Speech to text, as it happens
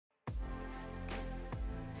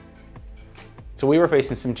So we were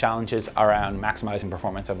facing some challenges around maximizing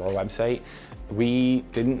performance of our website. We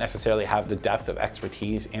didn't necessarily have the depth of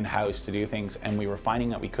expertise in-house to do things, and we were finding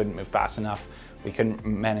that we couldn't move fast enough. We couldn't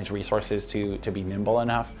manage resources to be nimble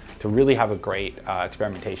enough to really have a great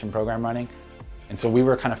experimentation program running. And so we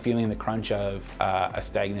were kind of feeling the crunch of a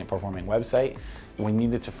stagnant performing website. We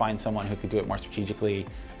needed to find someone who could do it more strategically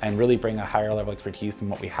and really bring a higher level expertise than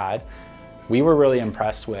what we had. We were really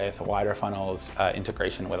impressed with Widerfunnel's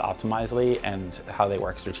integration with Optimizely and how they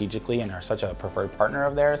work strategically and are such a preferred partner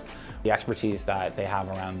of theirs. The expertise that they have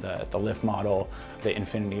around the lift model, the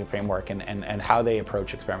infinity framework, and how they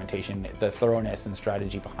approach experimentation, the thoroughness and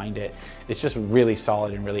strategy behind it, it's just really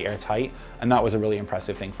solid and really airtight. And that was a really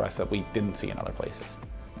impressive thing for us that we didn't see in other places.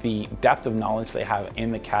 The depth of knowledge they have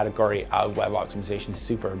in the category of web optimization is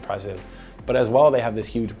super impressive. But as well, they have this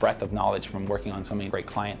huge breadth of knowledge from working on so many great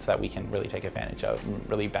clients that we can really take advantage of and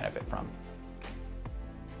really benefit from.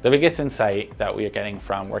 The biggest insight that we are getting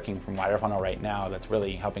from working from Widerfunnel right now that's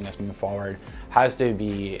really helping us move forward has to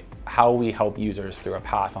be how we help users through a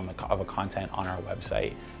path of a content on our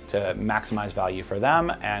website to maximize value for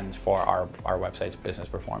them and for our website's business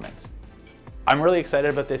performance. I'm really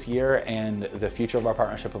excited about this year and the future of our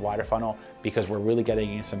partnership with Widerfunnel because we're really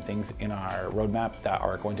getting into some things in our roadmap that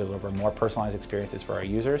are going to deliver more personalized experiences for our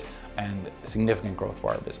users and significant growth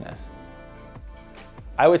for our business.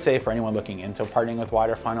 I would say for anyone looking into partnering with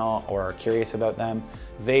Widerfunnel or curious about them,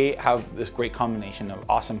 they have this great combination of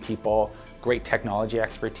awesome people, great technology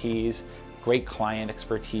expertise, great client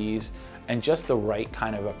expertise, and just the right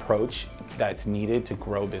kind of approach that's needed to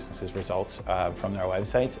grow businesses' results from their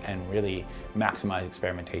websites and really maximize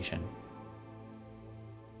experimentation.